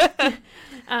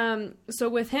 So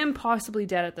with him possibly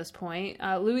dead at this point,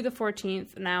 Louis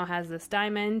XIV now has this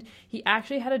diamond. He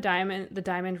actually had the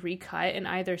diamond recut in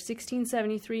either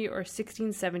 1673 or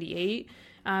 1678,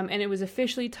 and it was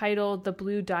officially titled the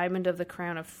Blue Diamond of the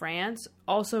Crown of France,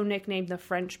 also nicknamed the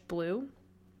French Blue.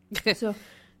 So...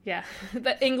 yeah,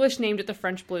 the English named it the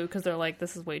French Blue because they're like,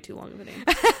 this is way too long of a name.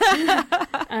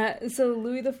 So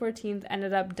Louis XIV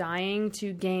ended up dying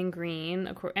to gangrene,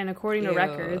 and according to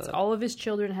records, all of his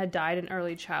children had died in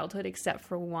early childhood except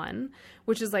for one,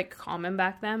 which is like common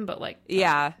back then, but like...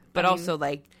 yeah, but also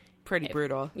like pretty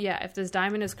brutal. Yeah, if this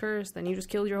diamond is cursed, then you just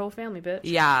killed your whole family, bitch.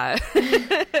 Yeah.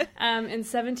 In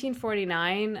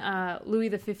 1749, Louis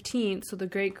XV, so the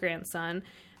great-grandson,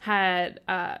 had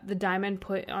the diamond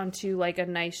put onto like a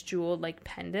nice jeweled like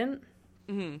pendant.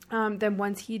 Mm-hmm. Then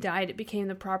once he died, it became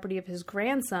the property of his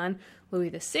grandson,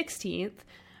 Louis XVI.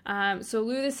 So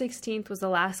Louis XVI was the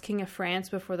last king of France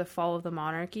before the fall of the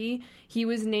monarchy. He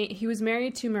was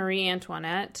married to Marie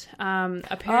Antoinette. Apparently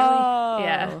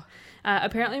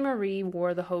Marie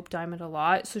wore the Hope Diamond a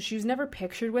lot, so she was never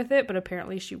pictured with it, but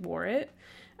apparently she wore it.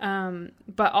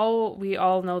 But we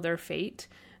all know their fate.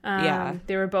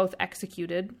 They were both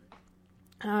executed.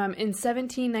 In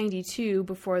 1792,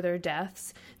 before their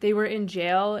deaths, they were in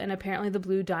jail, and apparently the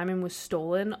blue diamond was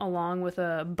stolen along with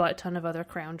a butt ton of other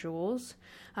crown jewels.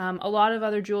 A lot of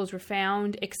other jewels were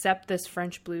found, except this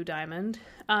French blue diamond.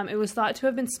 It was thought to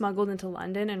have been smuggled into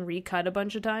London and recut a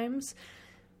bunch of times.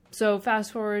 So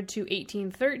fast forward to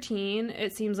 1813,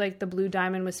 it seems like the blue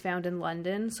diamond was found in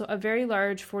London. So a very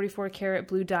large 44-carat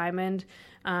blue diamond.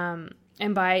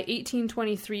 And by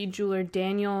 1823, jeweler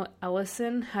Daniel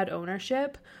Ellison had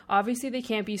ownership. Obviously, they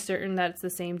can't be certain that it's the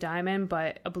same diamond,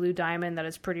 but a blue diamond that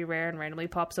is pretty rare and randomly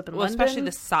pops up in London. Especially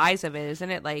the size of it,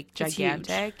 isn't it? Like,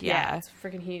 gigantic? Yeah, it's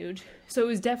freaking huge. So it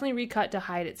was definitely recut to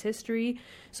hide its history.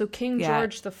 So King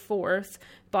George IV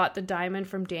bought the diamond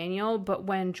from Daniel, but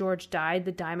when George died,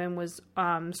 the diamond was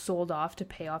sold off to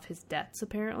pay off his debts,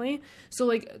 apparently. So,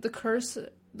 like,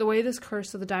 the way this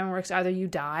curse of the diamond works, either you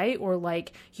die or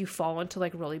like you fall into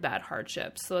like really bad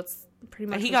hardships. So that's pretty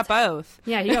much. He got both.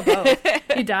 Yeah, he got both.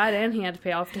 He died and he had to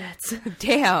pay off debts.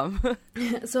 Damn.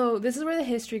 So this is where the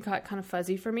history got kind of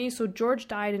fuzzy for me. So George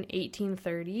died in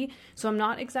 1830. So I'm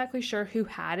not exactly sure who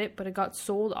had it, but it got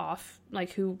sold off,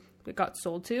 like who it got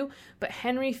sold to. But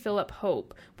Henry Philip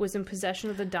Hope was in possession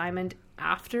of the diamond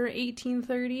after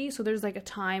 1830. So there's like a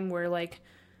time where like,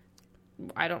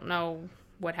 I don't know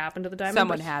what happened to the diamond.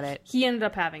 Someone had it. He ended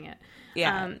up having it.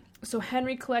 Yeah. So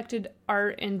Henry collected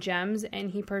art and gems,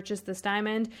 and he purchased this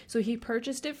diamond. So he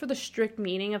purchased it for the strict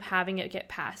meaning of having it get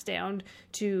passed down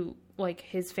to like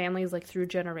his family's like through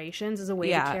generations as a way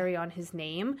to carry on his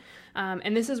name.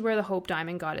 And this is where the Hope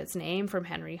Diamond got its name, from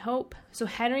Henry Hope. So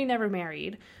Henry never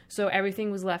married, so everything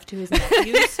was left to his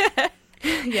nephews.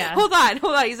 Yeah. Hold on.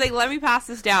 He's like, let me pass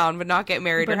this down, but not get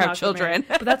married or have children.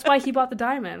 But that's why he bought the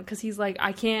diamond, because he's like,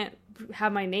 I can't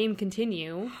have my name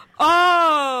continue.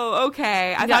 Oh,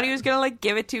 okay. I thought he was gonna like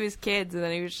give it to his kids, and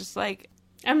then he was just like,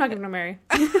 I'm not gonna marry.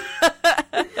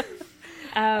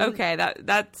 Okay,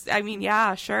 that's I mean,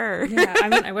 yeah, sure. Yeah, I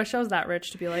mean, I wish I was that rich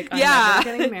to be like, I'm never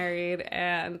getting married,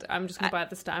 and I'm just gonna buy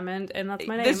this diamond, and that's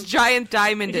my name. This giant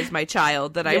diamond is my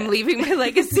child that I'm leaving my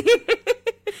legacy.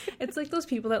 It's like those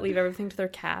people that leave everything to their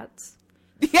cats.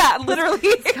 Yeah, literally.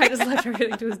 This guy just left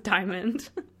everything to his diamond.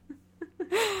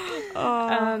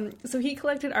 So he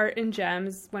collected art and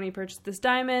gems when he purchased this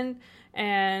diamond,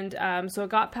 and so it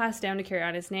got passed down to carry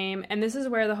on his name. And this is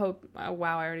where the Hope...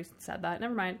 wow, I already said that.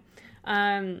 Never mind.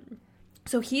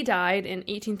 So he died in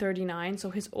 1839. So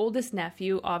his oldest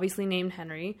nephew, obviously named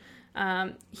Henry,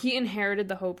 he inherited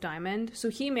the Hope Diamond. So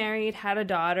he married, had a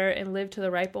daughter, and lived to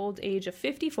the ripe old age of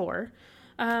 54.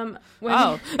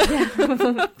 54.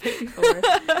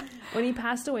 When he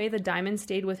passed away, the diamond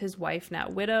stayed with his wife, now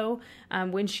widow.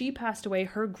 When she passed away,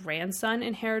 her grandson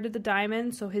inherited the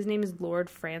diamond, so his name is Lord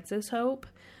Francis Hope.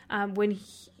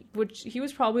 Which he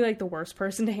was probably like the worst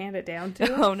person to hand it down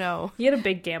to. Oh no. He had a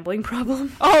big gambling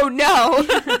problem. Oh no.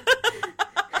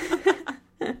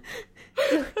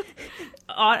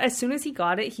 As soon as he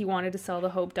got it, he wanted to sell the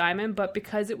Hope Diamond, but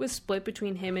because it was split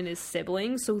between him and his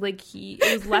siblings, so like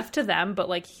it was left to them, but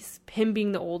like him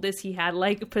being the oldest, he had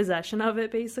like possession of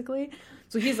it basically.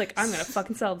 So he's like, I'm gonna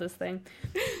fucking sell this thing.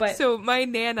 But so my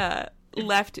nana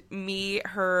left me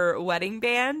her wedding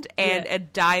band and a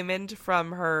diamond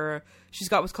from her. She's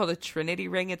got what's called a Trinity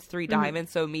ring. It's 3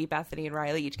 diamonds. So me, Bethany, and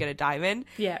Riley each get a diamond.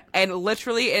 Yeah. And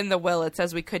literally in the will, it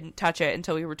says we couldn't touch it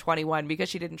until we were 21 because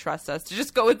she didn't trust us to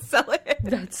just go and sell it.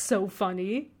 That's so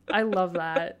funny. I love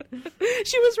that.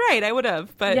 She was right. I would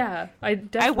have. But yeah,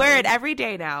 I wear it every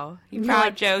day now. You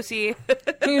proud, Josie?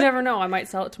 You never know. I might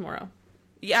sell it tomorrow.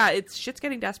 Yeah, shit's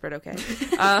getting desperate. Okay.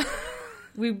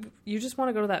 You just want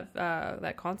to go to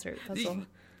that concert. That's all.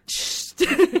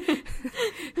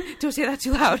 Don't say that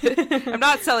too loud. I'm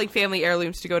not selling family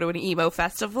heirlooms to go to an emo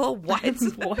festival. What?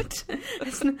 What?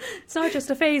 It's not just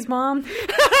a phase, Mom.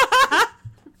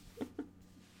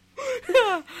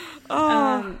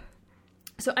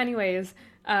 So anyways,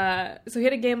 so he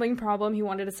had a gambling problem. He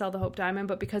wanted to sell the Hope Diamond,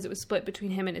 but because it was split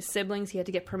between him and his siblings, he had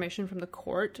to get permission from the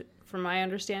court, from my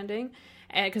understanding.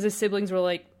 And because his siblings were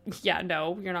like, yeah,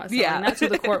 no, you're not selling that. So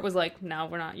the court was like, no,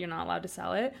 you're not allowed to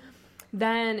sell it.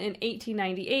 Then in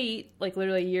 1898, like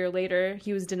literally a year later,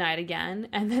 he was denied again.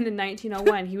 And then in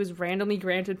 1901, he was randomly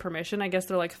granted permission. I guess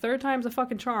they're like, third time's a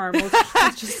fucking charm.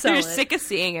 Let's just sell it. They're sick of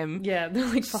seeing him. Yeah, they're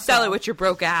like, sell it with your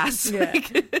broke ass. Yeah.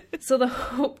 So the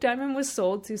Hope Diamond was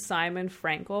sold to Simon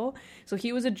Frankel. So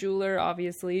he was a jeweler,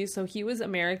 obviously. So he was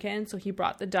American. So he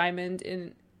brought the diamond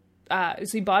in.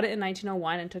 So he bought it in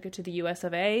 1901 and took it to the US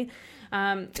of A.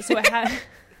 So it had.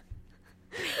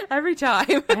 Every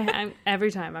time.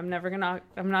 Every time. I'm never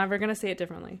gonna say it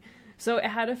differently. So it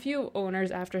had a few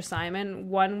owners after Simon.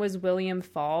 One was William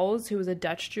Falls, who was a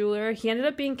Dutch jeweler. He ended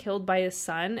up being killed by his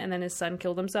son, and then his son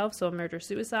killed himself, so a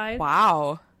murder-suicide.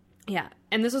 Wow. Yeah,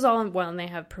 and this was all when they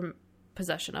have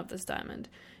possession of this diamond.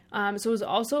 So it was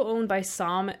also owned by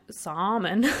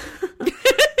Salmon.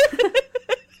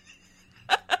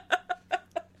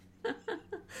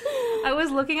 I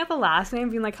was looking at the last name,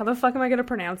 being like, how the fuck am I going to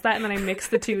pronounce that? And then I mixed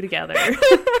the two together.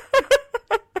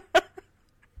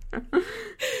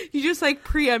 You just, like,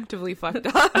 preemptively fucked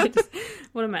up.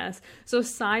 What a mess. So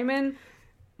Simon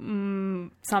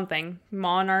something.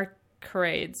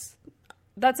 Monarchades.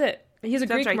 That's it. He's a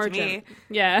Greek merchant. To me.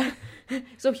 Yeah.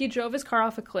 So he drove his car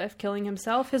off a cliff, killing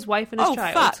himself, his wife, and his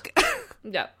child. Oh, fuck.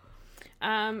 Yeah.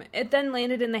 It then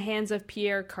landed in the hands of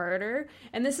Pierre Carter,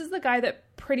 and this is the guy that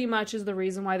pretty much is the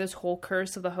reason why this whole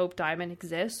curse of the Hope Diamond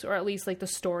exists, or at least like the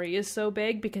story is so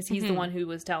big because he's the one who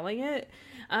was telling it.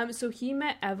 So he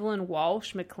met Evelyn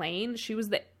Walsh McLean. She was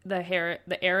the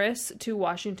heiress to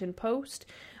Washington Post.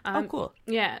 Oh, cool.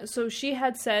 Yeah, so she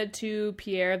had said to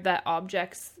Pierre that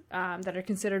objects that are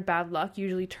considered bad luck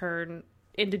usually turn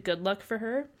into good luck for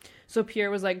her. So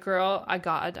Pierre was like, girl, I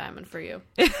got a diamond for you.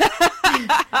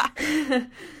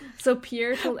 So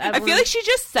Pierre told Evelyn... I feel like she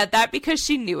just said that because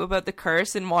she knew about the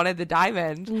curse and wanted the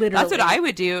diamond. Literally. That's what I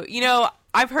would do. You know,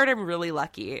 I've heard I'm really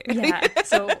lucky. Yeah,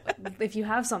 so if you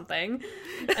have something.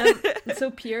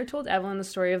 So Pierre told Evelyn the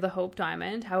story of the Hope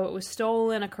Diamond, how it was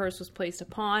stolen, a curse was placed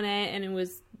upon it,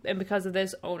 and because of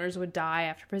this, owners would die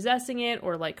after possessing it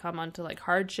or like come onto like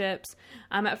hardships.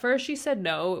 At first she said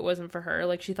no, it wasn't for her.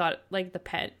 Like she thought like the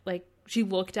pet, like she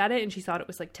looked at it and she thought it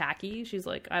was like tacky. She's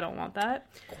like, I don't want that.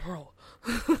 Girl.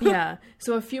 Yeah.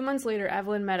 So a few months later,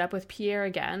 Evelyn met up with Pierre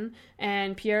again,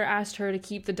 and Pierre asked her to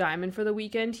keep the diamond for the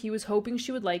weekend. He was hoping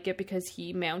she would like it because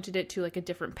he mounted it to like a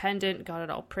different pendant, got it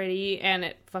all pretty, and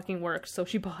it fucking worked. So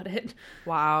she bought it.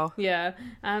 Wow. Yeah.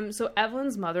 So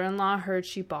Evelyn's mother-in-law heard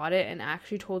she bought it and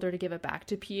actually told her to give it back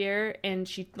to Pierre, and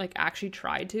she like actually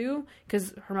tried to,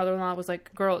 because her mother-in-law was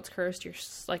like, girl, it's cursed. You're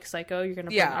like psycho. You're going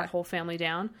to bring our whole family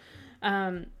down.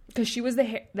 Because she was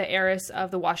the heiress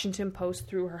of the Washington Post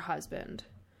through her husband.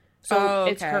 So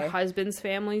it's her husband's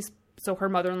family. So her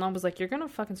mother-in-law was like, you're going to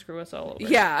fucking screw us all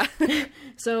over. Yeah.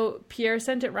 So Pierre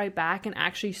sent it right back and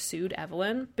actually sued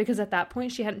Evelyn because at that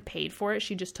point she hadn't paid for it.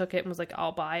 She just took it and was like,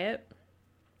 I'll buy it.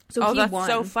 So he won.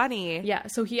 So funny. Yeah.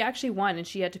 So he actually won and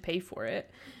she had to pay for it.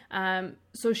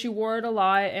 So she wore it a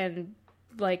lot and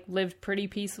like lived pretty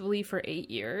peacefully for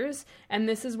 8 years, and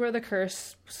this is where the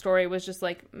curse story was just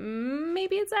like,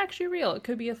 maybe it's actually real, it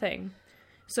could be a thing.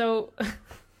 So I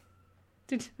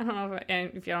don't know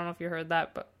if you heard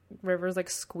that, but River's like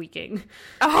squeaking.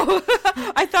 Oh.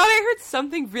 I thought I heard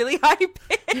something really high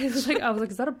pitched. I was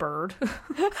like, is that a bird?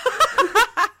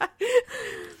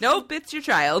 Nope, it's your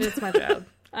child. It's my child.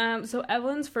 So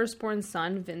Evelyn's firstborn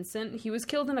son, Vincent, he was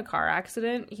killed in a car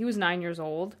accident. He was 9 years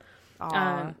old.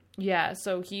 Yeah,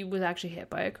 so he was actually hit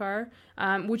by a car,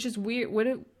 which is weird.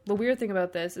 The weird thing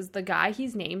about this is the guy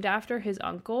he's named after, his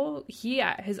uncle,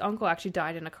 his uncle actually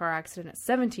died in a car accident at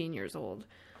 17 years old.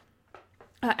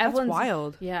 That's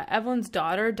wild. Yeah, Evelyn's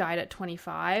daughter died at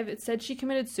 25. It said she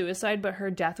committed suicide, but her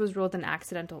death was ruled an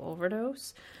accidental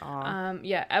overdose.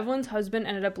 Yeah, Evelyn's husband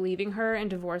ended up leaving her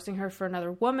and divorcing her for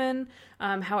another woman.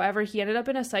 However, he ended up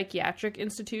in a psychiatric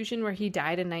institution where he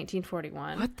died in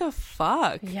 1941. What the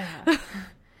fuck? Yeah.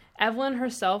 Evelyn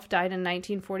herself died in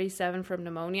 1947 from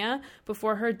pneumonia.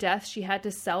 Before her death, she had to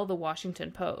sell the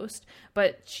Washington Post,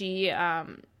 but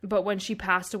when she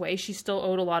passed away, she still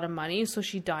owed a lot of money, so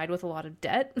she died with a lot of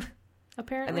debt,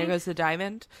 apparently. And there goes the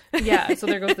diamond. Yeah, so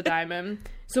there goes the diamond.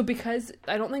 So because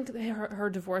I don't think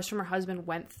her divorce from her husband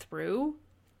went through,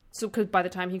 so because by the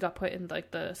time he got put in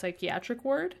like the psychiatric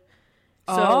ward,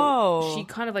 so she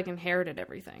kind of like inherited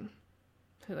everything.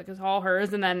 Like, it's all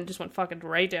hers, and then just went fucking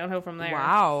right downhill from there.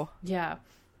 Wow. Yeah.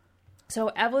 So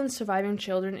Evelyn's surviving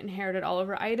children inherited all of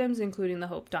her items, including the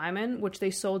Hope Diamond, which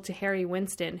they sold to Harry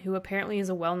Winston, who apparently is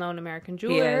a well-known American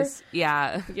jeweler. He is.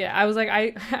 Yeah. Yeah, I was like,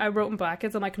 I wrote in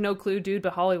brackets, I'm like, no clue, dude,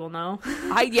 but Holly will know.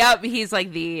 Yep, he's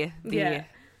like the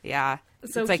yeah.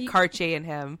 So it's like Cartier and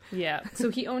him. Yeah. So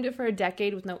he owned it for a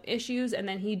decade with no issues, and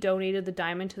then he donated the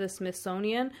diamond to the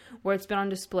Smithsonian, where it's been on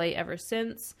display ever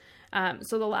since.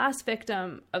 So the last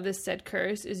victim of this said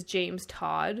curse is James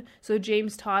Todd. So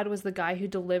James Todd was the guy who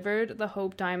delivered the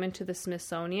Hope Diamond to the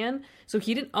Smithsonian. So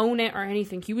he didn't own it or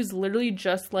anything. He was literally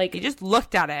just like... He just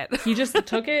looked at it. He just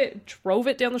took it, drove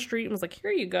it down the street, and was like,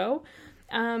 here you go.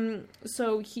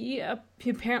 So he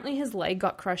apparently his leg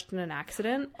got crushed in an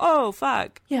accident. Oh,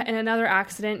 fuck. Yeah, in another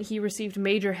accident, he received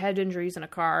major head injuries in a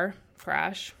car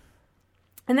crash.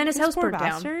 And then his house burned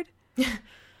down.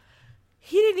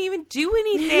 He didn't even do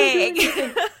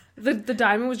anything. The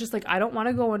diamond was just like, I don't want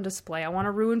to go on display. I want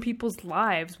to ruin people's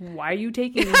lives. Why are you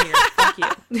taking me here? Fuck you.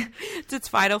 It's its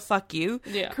final fuck you.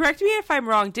 Yeah. Correct me if I'm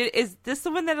wrong. Is this the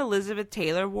one that Elizabeth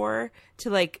Taylor wore to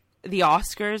like the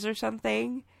Oscars or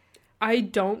something? I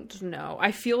don't know.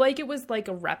 I feel like it was like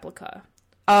a replica.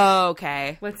 Oh,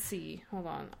 okay. Let's see. Hold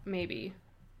on. Maybe.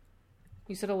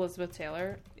 You said Elizabeth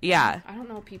Taylor? Yeah. I don't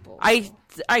know people. I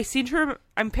seen her.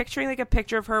 I'm picturing like a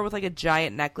picture of her with like a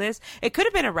giant necklace. It could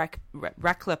have been a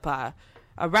replica.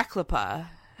 A replica.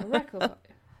 A replica.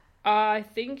 I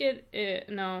think it.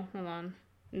 No, hold on.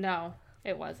 No,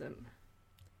 it wasn't.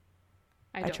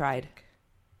 I tried.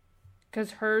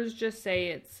 Because hers just say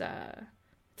it's a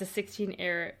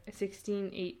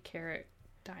 16.8 carat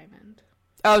diamond.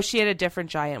 Oh, she had a different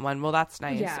giant one. Well, that's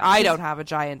nice. Yeah, I don't have a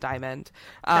giant diamond.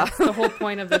 That's the whole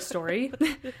point of this story.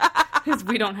 Is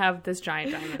we don't have this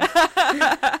giant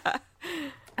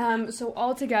diamond. So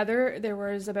altogether, there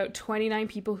was about 29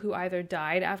 people who either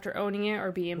died after owning it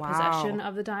or being in possession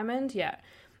of the diamond. Yeah.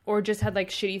 Or just had, like,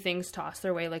 shitty things tossed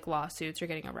their way, like lawsuits or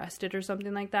getting arrested or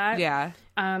something like that. Yeah.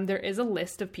 There is a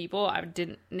list of people. I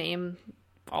didn't name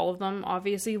all of them,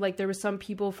 obviously. Like, there was some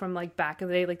people from, like, back in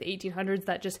the day, like the 1800s,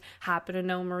 that just happened to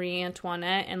know Marie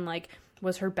Antoinette and, like,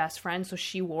 was her best friend, so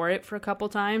she wore it for a couple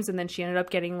times, and then she ended up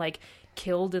getting, like,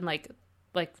 killed in, like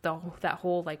that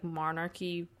whole, like,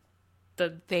 monarchy,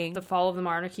 the fall of the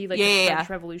monarchy, like, the French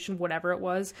Revolution, whatever it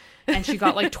was, and she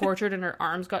got, like, tortured and her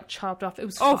arms got chopped off. It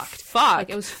was fucked. Fuck. Like,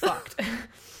 it was fucked.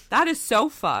 That is so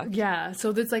fucked. Yeah, so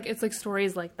it's like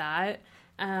stories like that.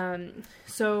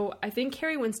 So I think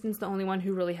Harry Winston's the only one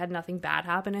who really had nothing bad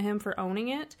happen to him for owning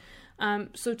it.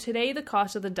 So today the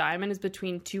cost of the diamond is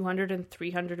between $200 and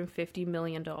 $350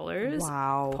 million.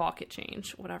 Wow. Pocket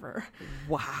change, whatever.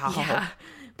 Wow. Yeah.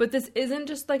 But this isn't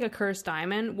just like a cursed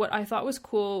diamond. What I thought was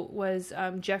cool was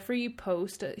Jeffrey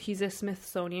Post, he's a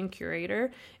Smithsonian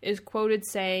curator, is quoted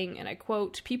saying, and I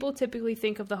quote, "People typically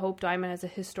think of the Hope Diamond as a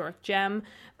historic gem,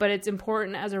 but it's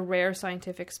important as a rare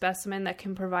scientific specimen that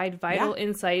can provide vital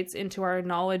insights into our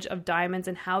knowledge of diamonds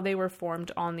and how they were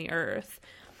formed on the Earth."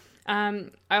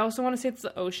 I also want to say that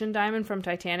the ocean diamond from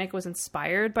Titanic was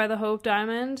inspired by the Hope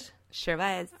Diamond. Sure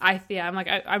was.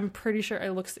 I'm pretty sure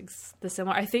it looks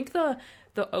similar. I think the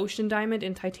ocean diamond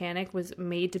in Titanic was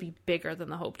made to be bigger than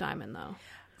the Hope Diamond, though.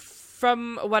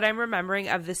 From what I'm remembering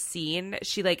of the scene,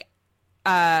 she they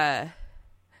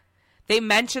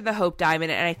mentioned the Hope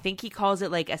Diamond, and I think he calls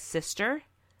it like a sister.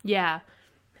 Yeah.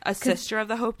 A sister of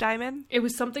the Hope Diamond? It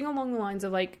was something along the lines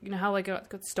of, like, you know how, like, it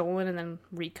got stolen and then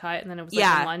recut, and then it was,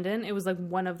 like, in London? It was, like,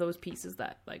 one of those pieces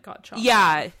that, like, got chopped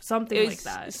off. Something like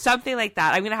that. Something like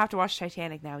that. I'm going to have to watch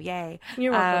Titanic now. Yay.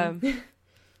 You're welcome.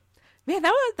 Man,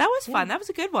 that was fun. That was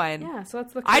a good one. Yeah, so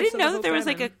that's the curse. I didn't know that there was,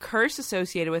 like, a curse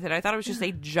associated with it. I thought it was just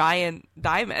a giant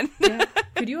diamond. Yeah.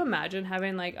 Could you imagine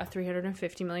having, like, a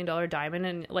 $350 million diamond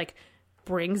and, like,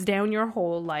 brings down your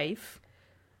whole life?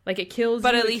 Like, it kills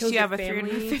but you. But at least you have a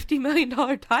 $350 million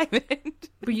diamond.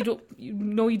 But you don't.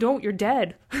 You don't. You're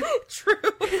dead. True.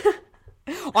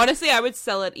 Honestly, I would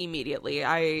sell it immediately.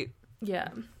 Yeah.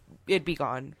 It'd be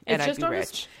gone, and I'd be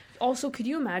rich. Also, could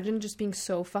you imagine just being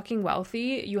so fucking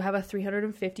wealthy? You have a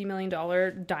 $350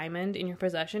 million diamond in your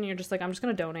possession. And you're just like, I'm just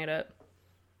going to donate it.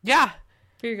 Yeah.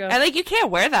 Here you go. And, like, you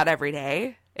can't wear that every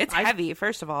day. It's heavy,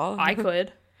 first of all. I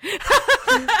could.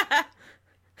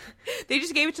 They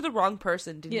just gave it to the wrong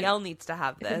person. Danielle needs to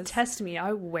have this. Test me.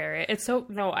 I wear it. It's so...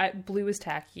 No, blue is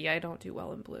tacky. I don't do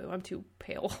well in blue. I'm too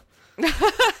pale.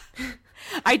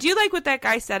 I do like what that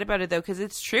guy said about it, though, because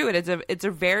it's true. It's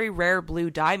a very rare blue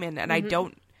diamond, and I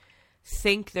don't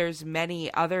think there's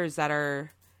many others that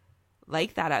are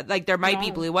like that. Like, there might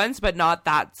be blue ones, but not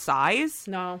that size.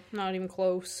 No, not even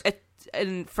close.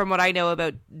 And from what I know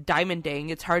about diamonding,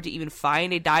 it's hard to even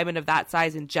find a diamond of that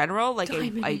size in general, like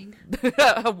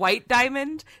a white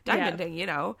diamond. Diamonding, you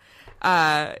know.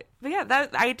 But yeah,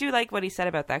 that I do like what he said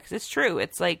about that, because it's true.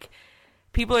 It's like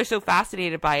people are so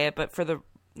fascinated by it, but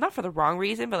not for the wrong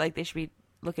reason, but like they should be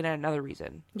looking at another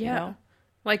reason. Yeah. You know?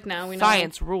 Like now we know.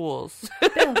 Science rules.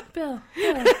 Bill.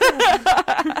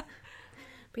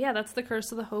 But yeah, that's the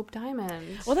curse of the Hope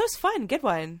Diamond. Well, that was fun. Good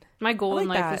one. My goal in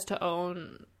life is to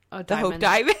own a Hope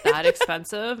diamond that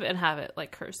expensive and have it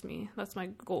like curse me. That's my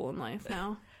goal in life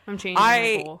now. I'm changing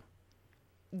my goal.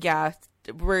 Yeah,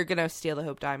 we're gonna steal the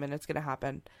Hope Diamond. It's gonna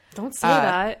happen. Don't say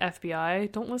that,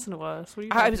 FBI. Don't listen to us. What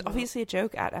are you? It was obviously a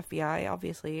joke at FBI.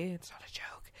 Obviously, it's not a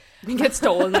joke. We get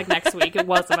stolen like next week. It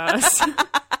wasn't us.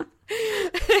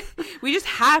 We just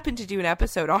happened to do an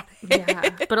episode on it. Yeah,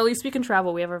 but at least we can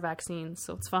travel. We have our vaccines,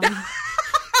 so it's fine.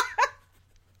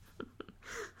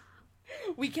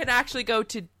 We can actually go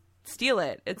to steal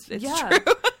it. It's true.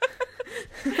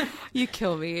 You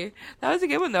kill me. That was a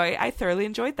good one, though. I thoroughly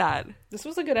enjoyed that. This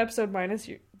was a good episode, minus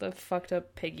the fucked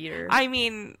up pig eater. I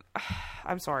mean,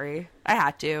 I'm sorry. I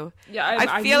had to. Yeah,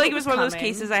 I feel like it was one of those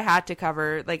cases I had to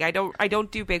cover. Like, I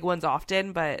don't do big ones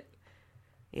often, but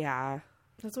yeah.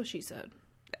 That's what she said.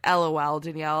 LOL,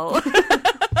 Danielle.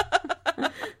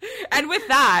 And with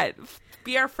that,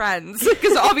 be our friends,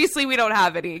 because obviously we don't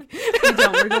have any. We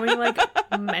don't. We're going like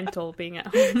mental being at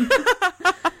home.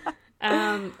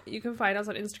 You can find us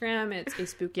on Instagram. It's a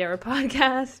Spooky Hour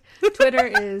podcast. Twitter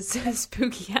is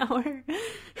Spooky Hour.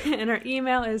 And our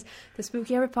email is the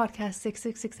Spooky Hour podcast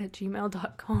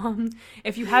 666@gmail.com.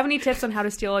 If you have any tips on how to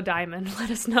steal a diamond,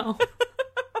 let us know.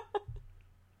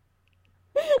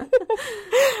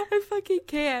 I fucking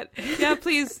can't. Yeah,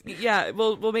 please. Yeah,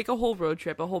 we'll make a whole road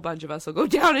trip. A whole bunch of us will go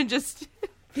down and just...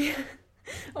 Yeah.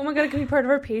 Oh my god, it could be part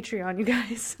of our Patreon, you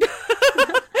guys.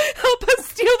 Help us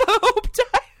steal the Hope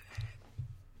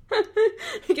Diamond.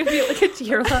 It could be like a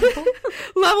tier level.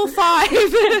 Level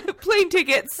 5. Plane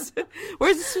tickets.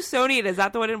 Where's the Smithsonian? Is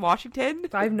that the one in Washington?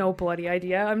 I have no bloody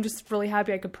idea. I'm just really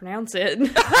happy I could pronounce it.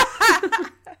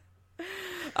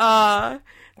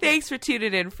 Thanks for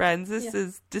tuning in, friends. This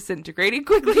is disintegrating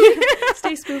quickly.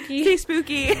 Stay spooky. Stay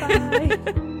spooky.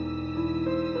 Bye.